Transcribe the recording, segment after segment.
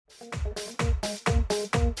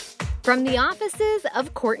From the offices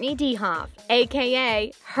of Courtney Dehoff,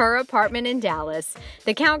 a.k.a. Her Apartment in Dallas,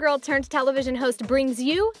 the cowgirl turned television host brings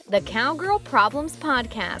you the Cowgirl Problems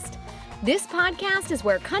Podcast. This podcast is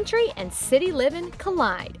where country and city living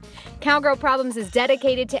collide. Cowgirl Problems is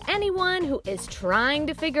dedicated to anyone who is trying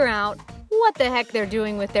to figure out what the heck they're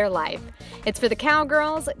doing with their life. It's for the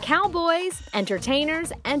cowgirls, cowboys,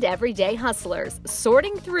 entertainers, and everyday hustlers,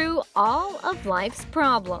 sorting through all of life's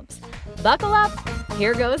problems. Buckle up,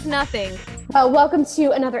 here goes nothing. Welcome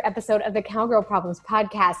to another episode of the Cowgirl Problems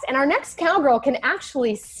Podcast. And our next cowgirl can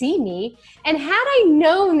actually see me. And had I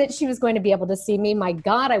known that she was going to be able to see me, my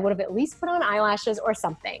God, I would have at least put on eyelashes or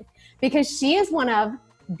something. Because she is one of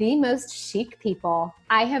the most chic people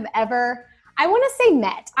I have ever, I want to say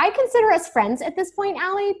met. I consider us friends at this point,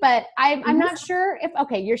 Allie, but I'm not sure if,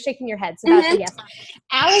 okay, you're shaking your head, so that's a yes.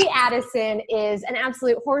 Allie Addison is an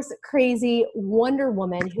absolute horse crazy Wonder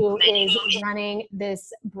Woman who is running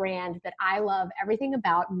this brand that I love everything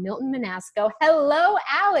about, Milton Monasco. Hello,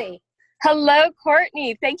 Allie. Hello,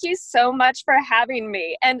 Courtney. Thank you so much for having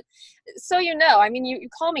me. And so you know, I mean, you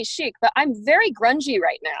call me chic, but I'm very grungy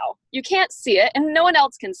right now. You can't see it, and no one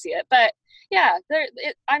else can see it, but yeah,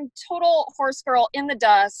 I'm total horse girl in the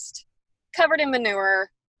dust, covered in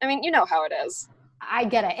manure. I mean, you know how it is. I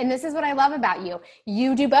get it. And this is what I love about you.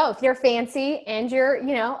 You do both. You're fancy and you're,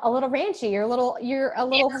 you know, a little ranchy. You're a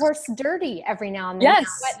little horse dirty every now and then.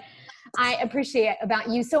 Yes. But I appreciate about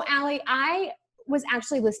you. So Allie, I was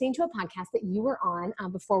actually listening to a podcast that you were on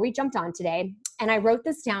before we jumped on today. And I wrote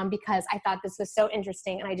this down because I thought this was so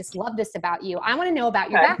interesting. And I just love this about you. I want to know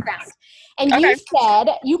about your background. And you said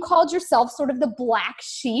you called yourself sort of the black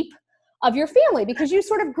sheep of your family because you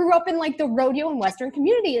sort of grew up in like the rodeo and Western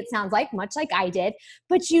community, it sounds like, much like I did.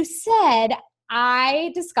 But you said,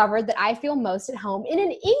 I discovered that I feel most at home in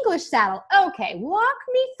an English saddle. Okay, walk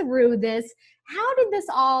me through this. How did this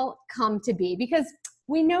all come to be? Because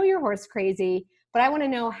we know you're horse crazy, but I want to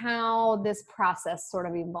know how this process sort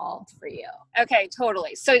of evolved for you. Okay,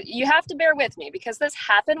 totally. So you have to bear with me because this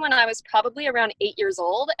happened when I was probably around 8 years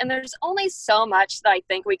old. And there's only so much that I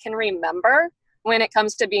think we can remember when it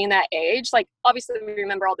comes to being that age. Like, obviously we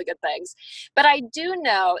remember all the good things, but I do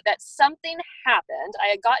know that something happened. I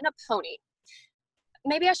had gotten a pony.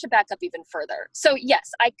 Maybe I should back up even further. So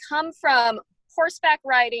yes, I come from horseback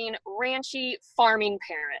riding, ranchy farming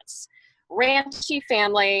parents, ranchy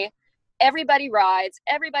family. Everybody rides,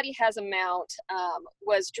 everybody has a mount,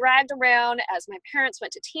 was dragged around as my parents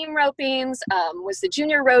went to team ropings, was the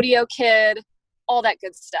junior rodeo kid, all that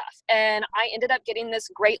good stuff. And I ended up getting this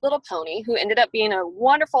great little pony who ended up being a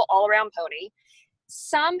wonderful all-around pony.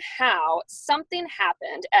 Somehow, something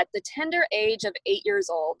happened at the tender age of 8 years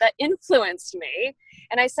old that influenced me.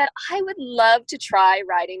 And I said, I would love to try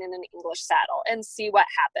riding in an English saddle and see what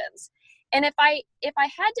happens. And if I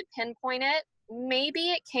had to pinpoint it,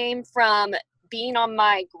 maybe it came from being on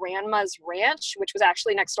my grandma's ranch, which was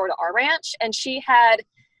actually next door to our ranch. And she had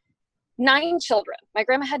 9 children. My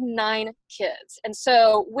grandma had 9 kids. And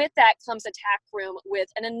so with that comes a tack room with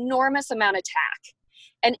an enormous amount of tack.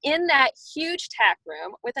 And in that huge tack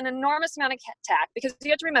room with an enormous amount of tack, because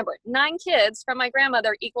you have to remember, 9 kids from my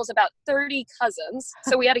grandmother equals about 30 cousins.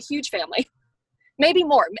 So we had a huge family. Maybe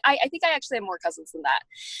more. I think I actually have more cousins than that.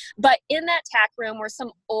 But in that tack room were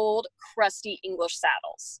some old, crusty English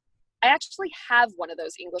saddles. I actually have one of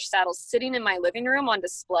those English saddles sitting in my living room on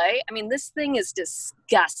display. I mean, this thing is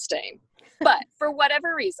disgusting. But for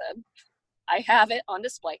whatever reason, I have it on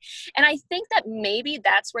display. And I think that maybe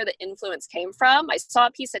that's where the influence came from. I saw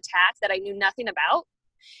a piece of tack that I knew nothing about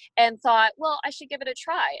and thought, well, I should give it a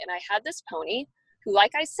try. And I had this pony who,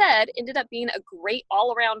 like I said, ended up being a great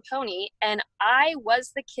all-around pony, and I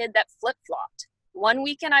was the kid that flip-flopped. One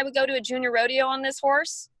weekend I would go to a junior rodeo on this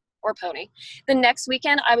horse, or pony. The next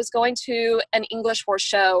weekend I was going to an English horse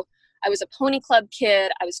show. I was a pony club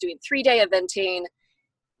kid. I was doing 3-day eventing.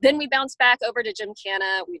 Then we bounced back over to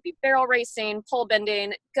Gymkhana. We'd be barrel racing, pole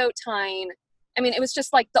bending, goat tying. I mean, it was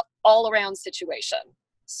just like the all-around situation.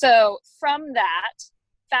 So from that,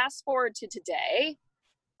 fast forward to today,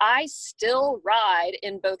 I still ride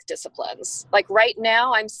in both disciplines. Like right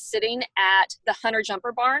now, I'm sitting at the Hunter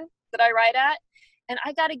Jumper Barn that I ride at, and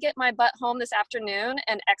I got to get my butt home this afternoon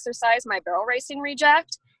and exercise my barrel racing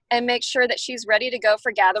reject and make sure that she's ready to go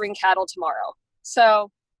for gathering cattle tomorrow. So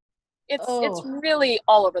it's really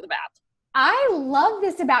all over the map. I love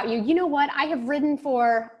this about you. You know what? I have ridden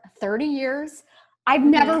for 30 years. I've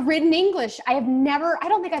never ridden English. I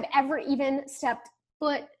don't think I've ever even stepped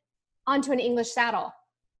foot onto an English saddle.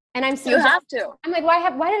 And I'm so you have to. I'm like, why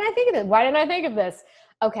didn't I think of this? Why didn't I think of this?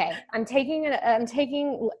 Okay, I'm taking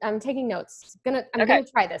notes. I'm Okay. gonna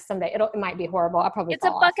try this someday. It might be horrible. I'll probably It's a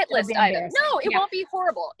fall off. bucket It'll list be item. embarrassing. No, it won't be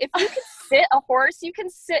horrible. If you can sit a horse, you can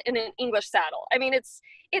sit in an English saddle. I mean, it's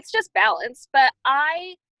just balance. But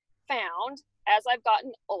I found as I've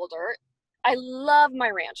gotten older, I love my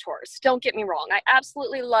ranch horse. Don't get me wrong. I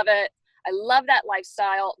absolutely love it. I love that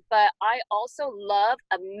lifestyle, but I also love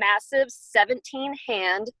a massive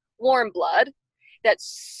 17-hand warm blood that's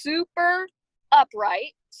super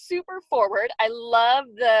upright, super forward. I love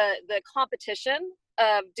the competition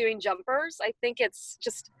of doing jumpers. I think it's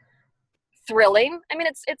just thrilling. I mean,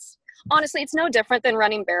 it's honestly, it's no different than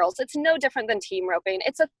running barrels. It's no different than team roping.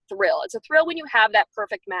 It's a thrill. It's a thrill when you have that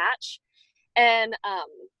perfect match. And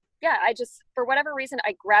yeah, I just, for whatever reason,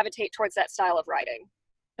 I gravitate towards that style of riding.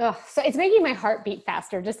 Oh, so it's making my heart beat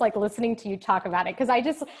faster, just like listening to you talk about it. Cause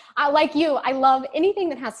I like you, I love anything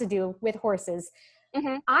that has to do with horses.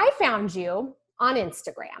 Mm-hmm. I found you on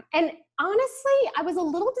Instagram, and honestly, I was a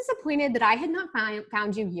little disappointed that I had not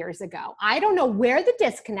found you years ago. I don't know where the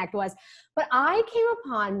disconnect was, but I came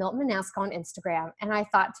upon Milton Manasco on Instagram, and I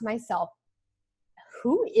thought to myself,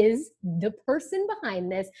 who is the person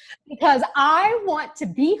behind this? Because I want to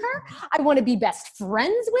be her. I want to be best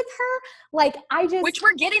friends with her. Like, Which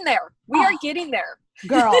we're getting there. We are getting there.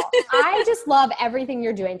 Girl, I just love everything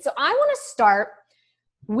you're doing. So I want to start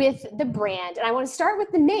with the brand, and I want to start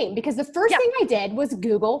with the name, because the first thing I did was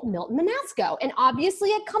Google Milton Manasco. And obviously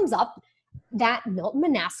it comes up that Milton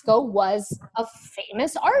Manasco was a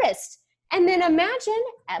famous artist. And then imagine,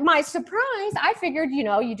 at my surprise, I figured,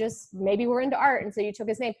 you just maybe were into art, and so you took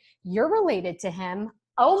his name. You're related to him.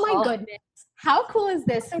 Oh my goodness. How cool is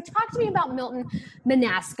this? So talk to me about Milton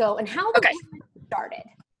Manasco and how the brand started.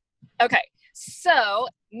 Okay. So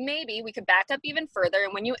maybe we could back up even further.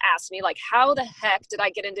 And when you asked me, like, how the heck did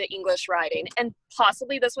I get into English riding? And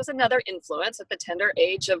possibly this was another influence at the tender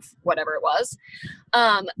age of whatever it was.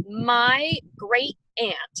 My great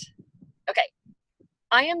aunt. Okay.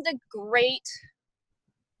 I am the great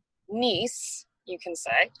niece, you can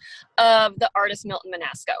say, of the artist Milton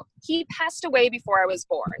Manasco. He passed away before I was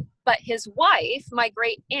born, but his wife, my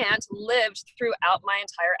great aunt, lived throughout my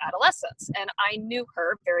entire adolescence, and I knew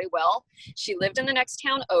her very well. She lived in the next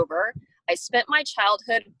town over. I spent my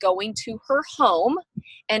childhood going to her home,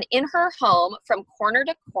 and in her home, from corner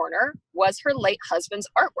to corner, was her late husband's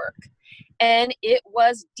artwork. And it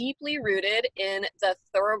was deeply rooted in the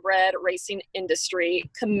thoroughbred racing industry,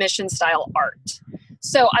 commission style art.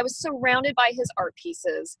 So I was surrounded by his art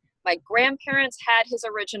pieces. My grandparents had his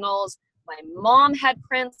originals. My mom had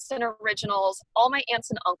prints and originals, all my aunts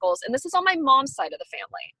and uncles. And this is on my mom's side of the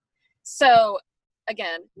family. So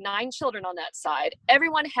again, 9 children on that side.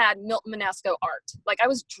 Everyone had Milton Manasco art. Like, I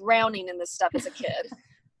was drowning in this stuff as a kid,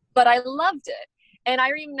 but I loved it. And I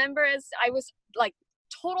remember as I was like,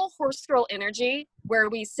 total horse girl energy, where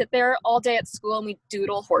we sit there all day at school and we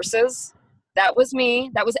doodle horses. That was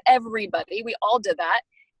me. That was everybody. We all did that.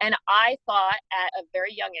 And I thought at a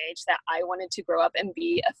very young age that I wanted to grow up and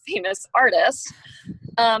be a famous artist.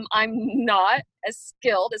 I'm not as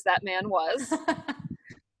skilled as that man was.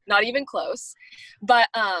 Not even close. But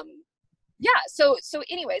yeah, so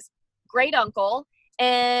anyways, great uncle.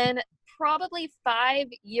 And probably 5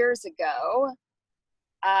 years ago,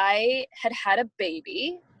 I had a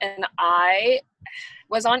baby, and I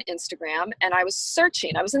was on Instagram, and I was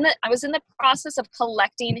searching. I was in the process of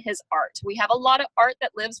collecting his art. We have a lot of art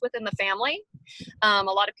that lives within the family, a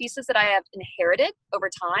lot of pieces that I have inherited over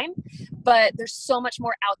time, but there's so much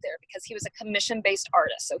more out there because he was a commission-based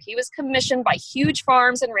artist. So he was commissioned by huge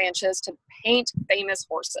farms and ranches to paint famous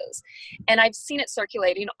horses. And I've seen it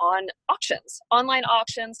circulating on auctions, online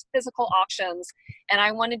auctions, physical auctions, and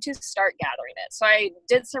I wanted to start gathering it. So I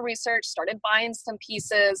did some research, started buying some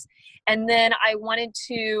pieces, and then I wanted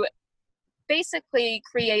to basically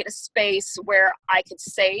create a space where I could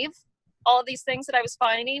save all of these things that I was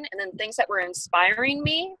finding, and then things that were inspiring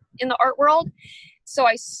me in the art world. So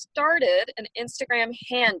I started an Instagram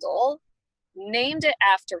handle, named it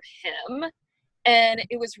after him, and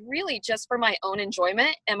it was really just for my own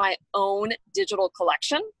enjoyment and my own digital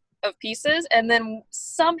collection of pieces. And then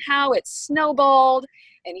somehow it snowballed,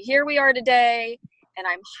 and here we are today. And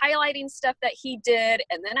I'm highlighting stuff that he did,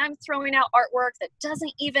 and then I'm throwing out artwork that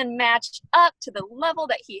doesn't even match up to the level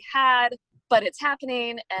that he had, but it's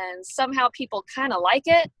happening, and somehow people kind of like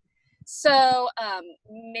it. So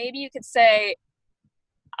maybe you could say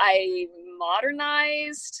I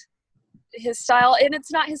modernized his style, and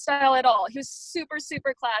it's not his style at all. He was super,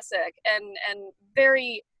 super classic and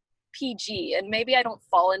very PG, and maybe I don't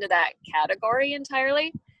fall into that category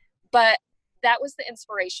entirely, but that was the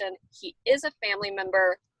inspiration. He is a family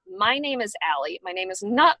member. my name is Allie. My name is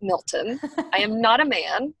not Milton. I am not a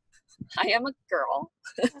man. I am a girl.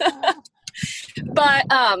 But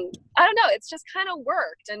I don't know. It's just kind of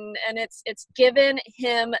worked, and it's given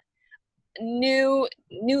him new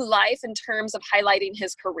life in terms of highlighting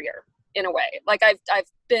his career in a way. Like I've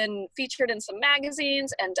been featured in some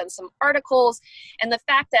magazines and done some articles, and the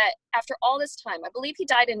fact that after all this time, I believe he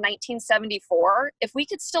died in 1974, if we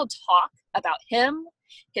could still talk about him,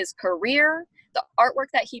 his career, the artwork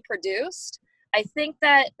that he produced, I think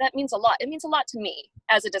that means a lot. It means a lot to me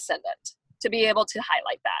as a descendant to be able to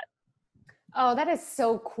highlight that. Oh, that is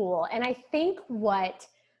so cool. And I think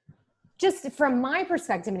just from my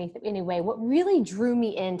perspective anyway, what really drew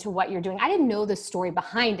me into what you're doing, I didn't know the story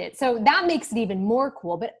behind it. So that makes it even more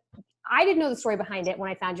cool. But I didn't know the story behind it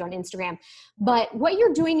when I found you on Instagram. But what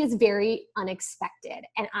you're doing is very unexpected.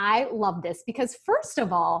 And I love this because, first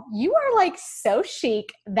of all, you are like so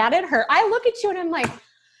chic that it hurt. I look at you and I'm like,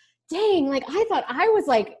 dang, like I thought I was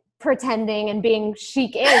like pretending and being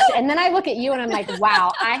chic-ish. And then I look at you and I'm like,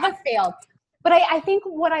 wow, I have failed. But I think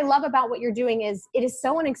what I love about what you're doing is it is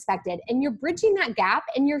so unexpected, and you're bridging that gap,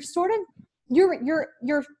 and you're sort of,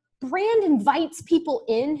 your brand invites people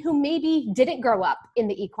in who maybe didn't grow up in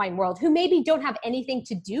the equine world, who maybe don't have anything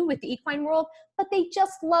to do with the equine world, but they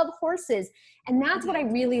just love horses. And that's what I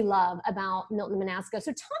really love about Milton Monasco.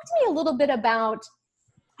 So talk to me a little bit about,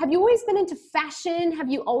 have you always been into fashion? Have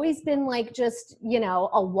you always been like just,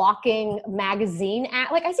 a walking magazine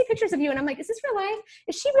like I see pictures of you and I'm like, is this real life?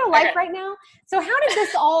 Is she real life right now? So how did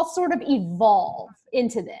this all sort of evolve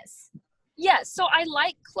into this? Yeah, so I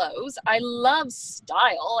like clothes. I love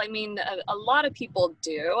style. I mean, a lot of people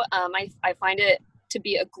do. I find it to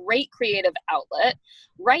be a great creative outlet.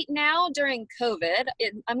 Right now during COVID,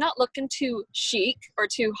 I'm not looking too chic or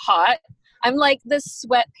too hot. I'm like the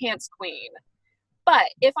sweatpants queen. But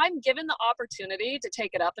if I'm given the opportunity to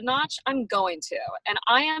take it up a notch, I'm going to. And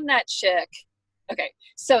I am that chick. Okay,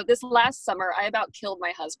 so this last summer, I about killed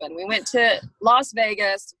my husband. We went to Las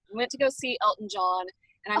Vegas. We went to go see Elton John.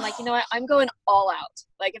 And I'm like, you know what? I'm going all out.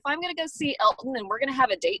 Like, if I'm going to go see Elton and we're going to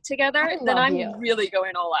have a date together, then I'm really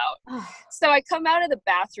going all out. So I come out of the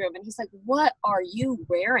bathroom and he's like, what are you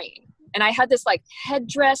wearing? And I had this like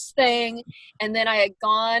headdress thing. And then I had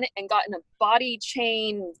gone and gotten a body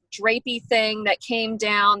chain drapey thing that came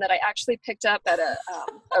down that I actually picked up at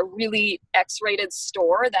a really X-rated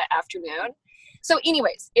store that afternoon. So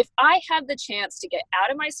anyways, if I had the chance to get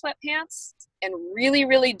out of my sweatpants and really,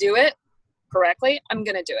 really do it correctly, I'm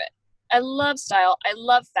going to do it. I love style. I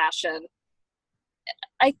love fashion.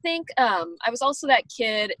 I think I was also that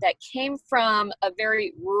kid that came from a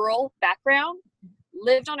very rural background,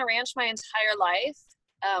 lived on a ranch my entire life.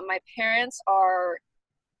 My parents are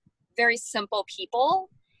very simple people,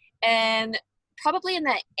 and probably in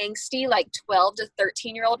that angsty, like 12 to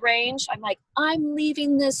 13-year-old range, I'm like, I'm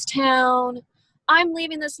leaving this town. I'm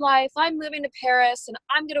leaving this life. I'm moving to Paris, and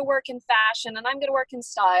I'm going to work in fashion, and I'm going to work in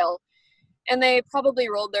style. And they probably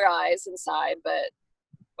rolled their eyes inside, but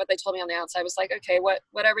what they told me on the outside was like, okay,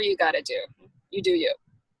 whatever you got to do, you do you.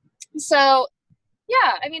 So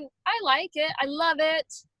yeah, I mean, I like it. I love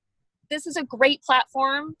it. This is a great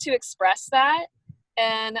platform to express that.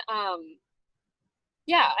 And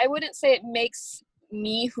yeah, I wouldn't say it makes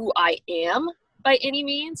me who I am by any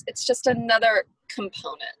means. It's just another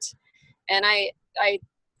component. And I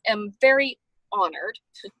am very honored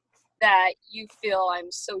that you feel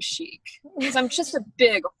I'm so chic, because I'm just a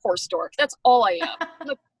big horse dork. That's all I am. I'm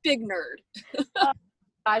a big nerd. Oh,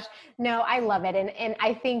 gosh, no, I love it. And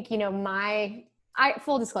I think,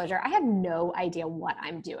 full disclosure, I have no idea what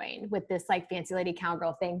I'm doing with this like fancy lady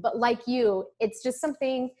cowgirl thing, but like you, it's just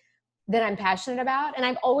something that I'm passionate about. And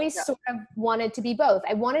I've always sort of wanted to be both.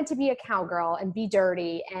 I wanted to be a cowgirl and be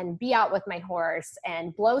dirty and be out with my horse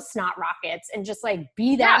and blow snot rockets and just like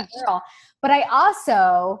be that girl. But I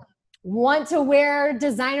also want to wear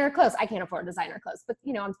designer clothes. I can't afford designer clothes, but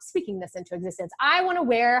I'm speaking this into existence. I want to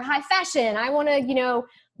wear high fashion. I want to,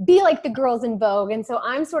 be like the girls in Vogue. And so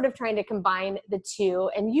I'm sort of trying to combine the two,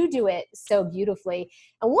 and you do it so beautifully.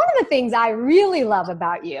 And one of the things I really love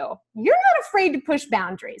about you, you're not afraid to push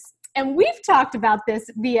boundaries. And we've talked about this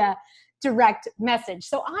via direct message.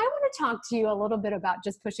 So I want to talk to you a little bit about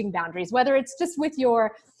just pushing boundaries, whether it's just with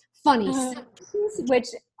your funny sayings, which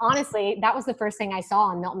honestly, that was the first thing I saw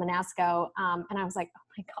on Milton Monasco. And I was like, oh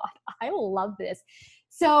my God, I love this.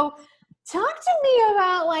 So talk to me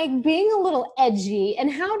about like being a little edgy,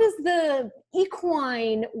 and how does the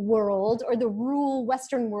equine world or the rural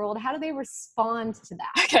Western world, how do they respond to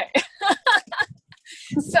that? Okay.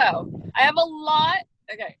 So I have a lot.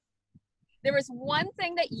 Okay. there was one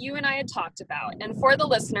thing that you and I had talked about, and for the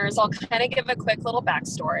listeners, I'll kind of give a quick little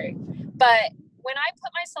backstory. But when I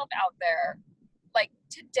put myself out there, like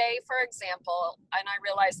today, for example, and I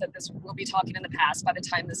realize that this will be talking in the past by the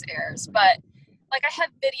time this airs, but like I have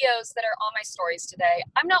videos that are on my stories today.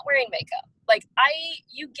 I'm not wearing makeup. Like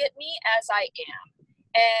you get me as I am,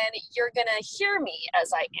 and you're going to hear me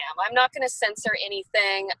as I am. I'm not going to censor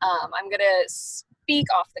anything. I'm going to speak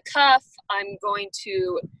off the cuff. I'm going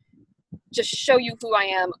to just show you who I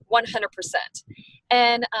am 100%.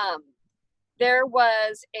 And there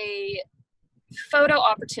was a photo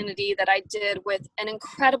opportunity that I did with an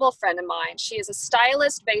incredible friend of mine. She is a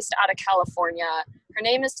stylist based out of California. Her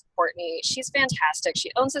name is Courtney. She's fantastic.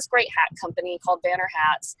 She owns this great hat company called Banner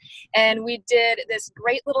Hats. And we did this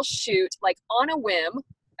great little shoot, like on a whim.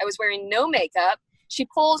 I was wearing no makeup. She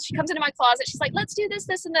comes into my closet. She's like, let's do this,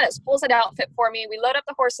 this, and this. Pulls an outfit for me. We load up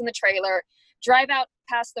the horse in the trailer, drive out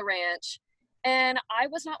past the ranch. And I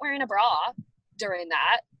was not wearing a bra during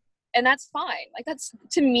that. And that's fine. Like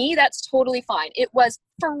to me, that's totally fine. It was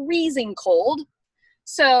freezing cold.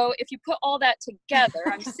 So if you put all that together,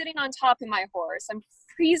 I'm sitting on top of my horse. I'm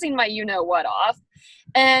freezing my you-know-what off.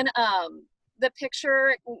 And the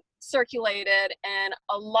picture circulated, and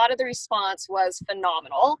a lot of the response was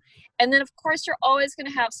phenomenal. And then, of course, you're always going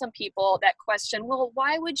to have some people that question, well,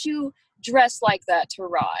 why would you dress like that to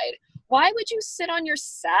ride? Why would you sit on your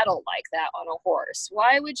saddle like that on a horse?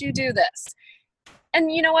 Why would you do this?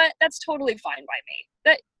 And you know what? That's totally fine by me.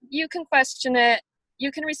 That you can question it.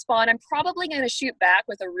 You can respond. I'm probably going to shoot back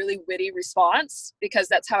with a really witty response because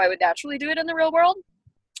that's how I would naturally do it in the real world.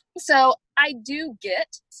 So I do get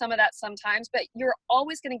some of that sometimes, but you're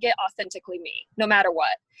always going to get authentically me, no matter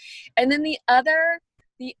what. And then the other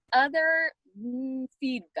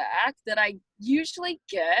feedback that I usually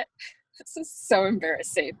get, this is so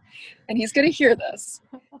embarrassing, and he's going to hear this.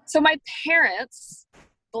 So my parents,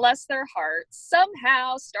 bless their hearts,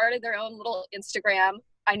 somehow started their own little Instagram.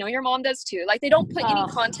 I know your mom does too. Like they don't put any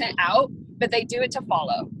content out, but they do it to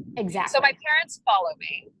follow. Exactly. So my parents follow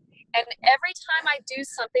me. And every time I do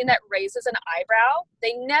something that raises an eyebrow,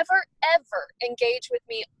 they never, ever engage with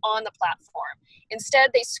me on the platform.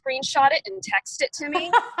 Instead, they screenshot it and text it to me.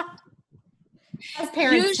 As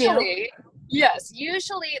parents usually, yes,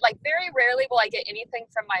 usually, like very rarely will I get anything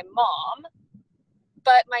from my mom,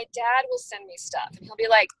 but my dad will send me stuff. And he'll be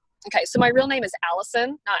like, okay, so my real name is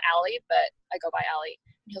Allison, not Allie, but I go by Allie.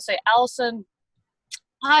 And he'll say, Allison,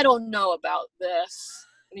 I don't know about this.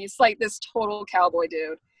 And he's like this total cowboy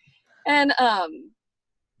dude. And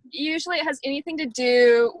usually it has anything to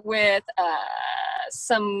do with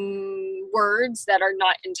some words that are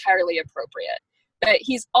not entirely appropriate. But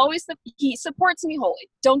he supports me wholly.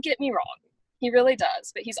 Don't get me wrong. He really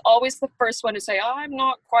does. But he's always the first one to say, I'm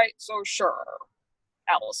not quite so sure,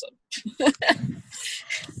 Allison.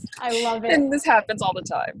 I love it. And this happens all the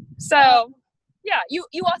time. So, yeah, you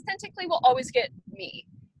authentically will always get me.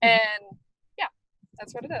 And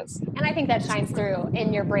that's what it is. And I think that shines through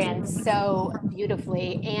in your brand so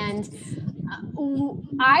beautifully. And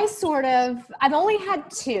I've only had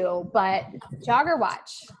two, but Jogger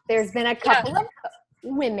Watch, there's been a couple of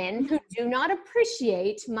women who do not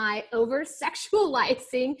appreciate my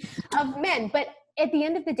over-sexualizing of men. But at the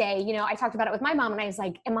end of the day, you know, I talked about it with my mom and I was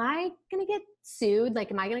like, am I going to get sued?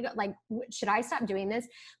 Like, am I going to go, like, should I stop doing this?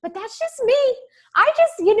 But that's just me. I'm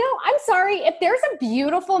sorry. If there's a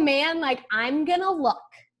beautiful man, like, I'm going to look.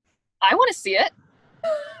 I want to see it.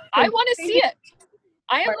 I want to see it.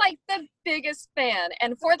 I am like the biggest fan.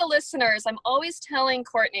 And for the listeners, I'm always telling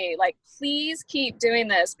Courtney, like, please keep doing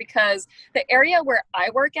this because the area where I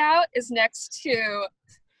work out is next to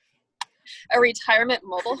a retirement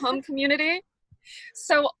mobile home community.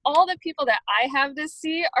 So all the people that I have to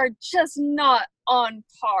see are just not on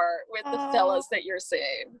par with the fellas that you're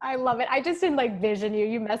seeing. I love it. I just didn't vision you.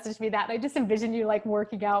 You messaged me that. And I just envision you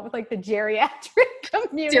working out with the geriatric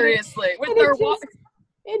community. Seriously. With their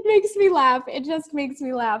it makes me laugh. It just makes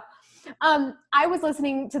me laugh. I was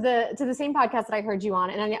listening to the same podcast that I heard you on,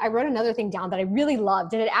 and I wrote another thing down that I really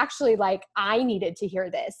loved. And it actually I needed to hear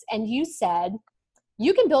this. And you said,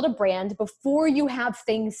 you can build a brand before you have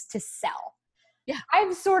things to sell. Yeah.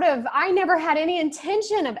 I never had any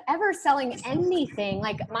intention of ever selling anything.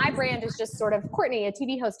 My brand is just sort of Courtney, a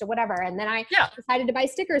TV host or whatever. And then I decided to buy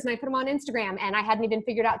stickers and I put them on Instagram and I hadn't even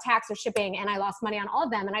figured out tax or shipping and I lost money on all of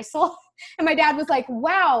them. And I sold, and my dad was like,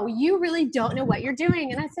 wow, you really don't know what you're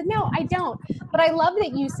doing. And I said, no, I don't. But I love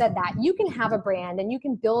that you said that. You can have a brand and you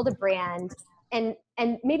can build a brand and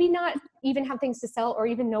maybe not even have things to sell or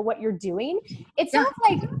even know what you're doing. It sounds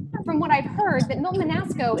like, from what I've heard, that Milton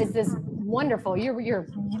Monasco is this wonderful, you're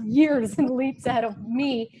years and leaps ahead of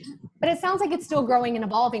me, But it sounds like it's still growing and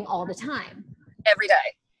evolving all the time. Every day.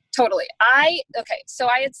 Totally. So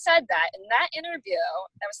I had said that in that interview,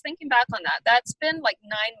 I was thinking back on that. That's been like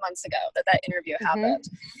 9 months ago that interview happened.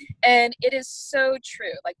 And it is so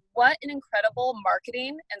true. Like, what an incredible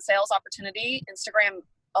marketing and sales opportunity Instagram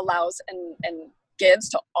allows and gives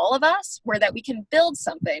to all of us, where that we can build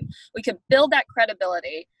something. We could build that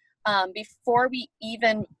credibility before we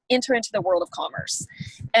even enter into the world of commerce.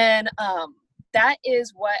 And that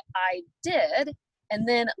is what I did. And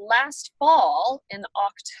then last fall, in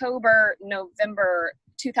October, November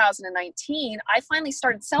 2019, I finally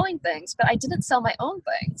started selling things, but I didn't sell my own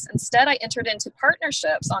things. Instead, I entered into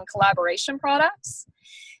partnerships on collaboration products.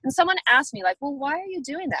 And someone asked me, like, well, why are you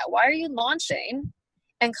doing that? Why are you launching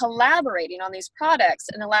and collaborating on these products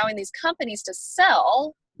and allowing these companies to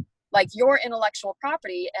sell like your intellectual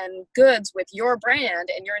property and goods with your brand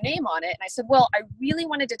and your name on it? And I said, well, I really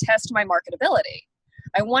wanted to test my marketability.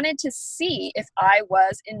 I wanted to see if I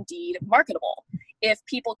was indeed marketable, if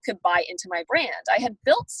people could buy into my brand. I had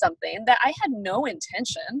built something that I had no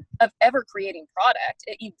intention of ever creating product.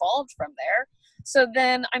 It evolved from there. So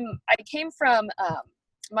then I came from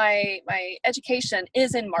my education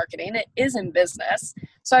is in marketing. It is in business.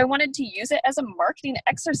 So I wanted to use it as a marketing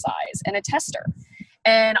exercise and a tester.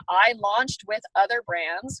 And I launched with other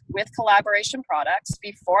brands with collaboration products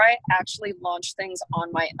before I actually launched things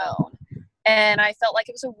on my own. And I felt like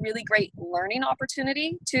it was a really great learning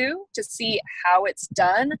opportunity too, to see how it's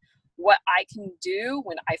done, what I can do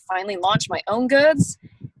when I finally launch my own goods.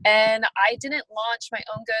 And I didn't launch my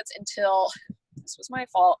own goods until, this was my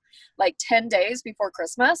fault, like 10 days before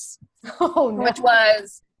Christmas, which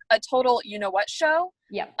was a total you know what show.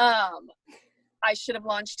 Yep. I should have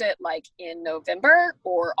launched it like in November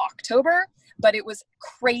or October, but it was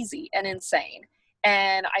crazy and insane.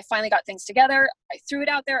 And I finally got things together. I threw it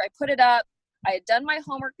out there. I put it up. I had done my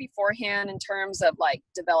homework beforehand in terms of like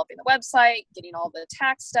developing the website, getting all the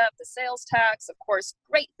tax stuff, the sales tax, of course,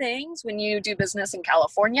 great things when you do business in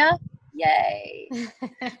California. Yay.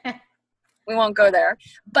 We won't go there.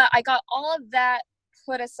 But I got all of that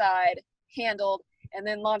put aside, handled, and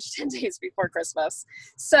then launched 10 days before Christmas.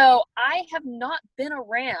 So I have not been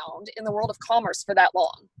around in the world of commerce for that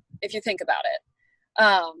long, if you think about it.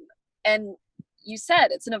 And you said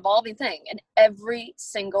it's an evolving thing, and every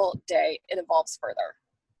single day it evolves further.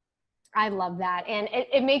 I love that. And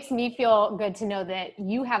it makes me feel good to know that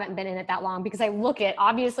you haven't been in it that long, because I look at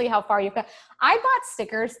obviously how far you've got. I bought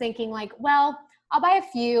stickers thinking like, well, I'll buy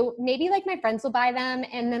a few, maybe like my friends will buy them,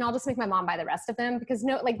 and then I'll just make my mom buy the rest of them, because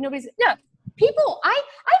nobody's people. I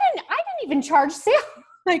didn't even charge sale.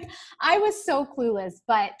 Like, I was so clueless,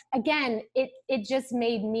 but again, it just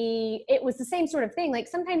made me, it was the same sort of thing. Like,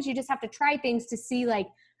 sometimes you just have to try things to see, like,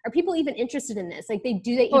 are people even interested in this? Like,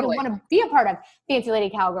 do they even want to be a part of Fancy Lady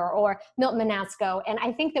Cowgirl or Milton Monasco? And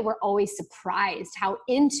I think that we're always surprised how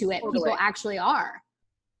into it people actually are.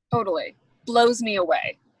 Totally. Blows me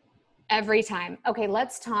away. Every time. Okay,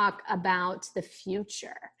 let's talk about the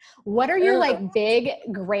future. What are your like big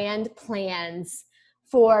grand plans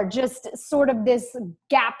for just sort of this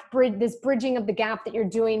this bridging of the gap that you're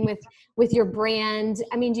doing with your brand?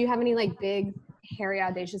 I mean, do you have any like big, hairy,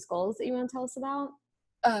 audacious goals that you want to tell us about?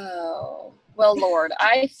 Oh, well, Lord,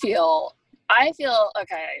 I feel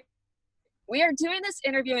okay. We are doing this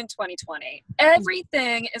interview in 2020.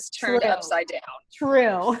 Everything is turned upside down.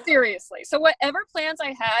 True. Seriously. So whatever plans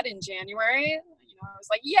I had in January, I was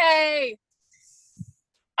like, yay.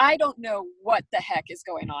 I don't know what the heck is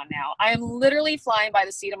going on now. I am literally flying by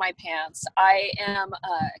the seat of my pants. I am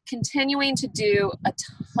continuing to do a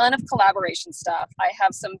ton of collaboration stuff. I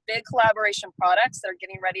have some big collaboration products that are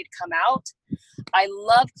getting ready to come out. I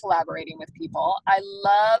love collaborating with people. I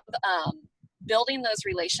love building those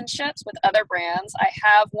relationships with other brands. I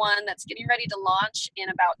have one that's getting ready to launch in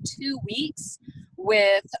about 2 weeks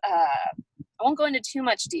with I won't go into too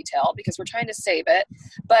much detail because we're trying to save it,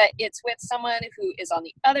 but it's with someone who is on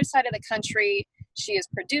the other side of the country. She has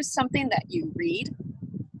produced something that you read.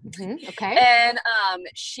 Mm-hmm. Okay. And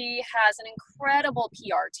she has an incredible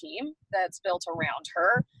PR team that's built around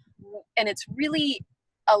her. And it's really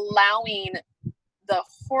allowing the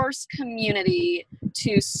horse community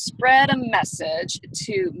to spread a message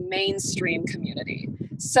to mainstream community.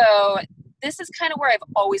 So this is kind of where I've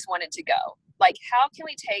always wanted to go. Like, how can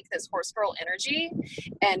we take this horse girl energy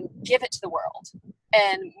and give it to the world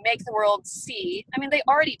and make the world see? I mean, they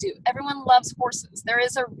already do. Everyone loves horses. There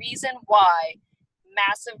is a reason why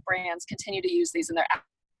massive brands continue to use these in their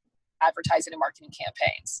advertising and marketing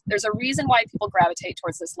campaigns. There's a reason why people gravitate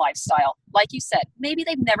towards this lifestyle. Like you said, maybe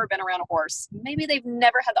they've never been around a horse. Maybe they've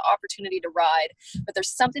never had the opportunity to ride, but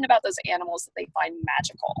there's something about those animals that they find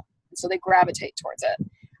magical. so they gravitate towards it.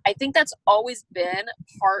 I think that's always been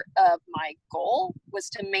part of my goal, was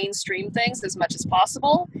to mainstream things as much as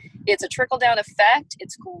possible. It's a trickle-down effect.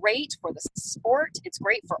 It's great for the sport. It's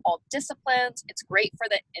great for all disciplines. It's great for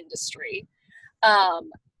the industry.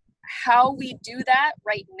 How we do that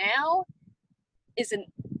right now is an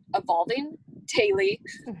evolving daily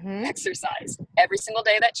exercise. Every single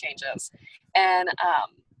day that changes. And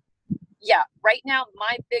right now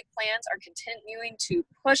my big plans are continuing to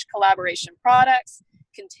push collaboration products,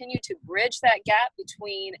 continue to bridge that gap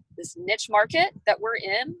between this niche market that we're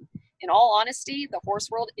in. In all honesty, the horse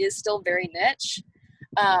world is still very niche,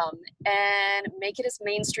 and make it as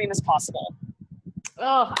mainstream as possible.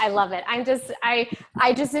 Oh, I love it. I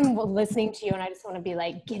just am listening to you and I just want to be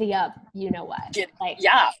like, giddy up, you know what?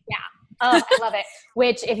 Yeah. Oh, I love it.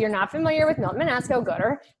 Which, if you're not familiar with Milton Manasco,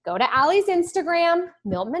 go to Allie's Instagram,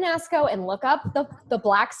 Milton Manasco, and look up the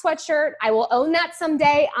black sweatshirt. I will own that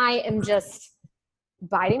someday. I am just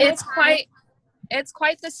biding my time. It's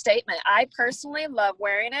quite the statement. I personally love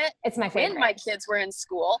wearing it. It's my favorite. When my kids were in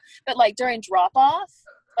school, but like during drop off,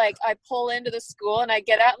 like I pull into the school and I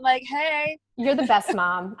get out and like, hey. You're the best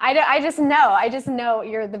mom. I just know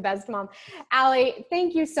you're the best mom. Allie,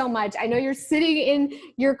 thank you so much. I know you're sitting in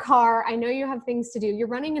your car. I know you have things to do. You're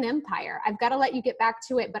running an empire. I've got to let you get back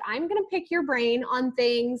to it, but I'm going to pick your brain on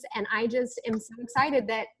things. And I just am so excited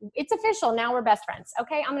that it's official. Now we're best friends.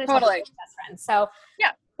 Okay. I'm going to totally best friends. So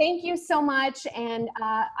yeah, thank you so much. And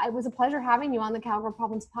it was a pleasure having you on the Cowgirl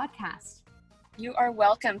Problems podcast. You are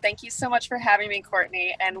welcome. Thank you so much for having me,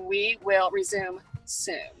 Courtney. And we will resume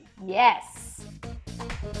soon. Yes.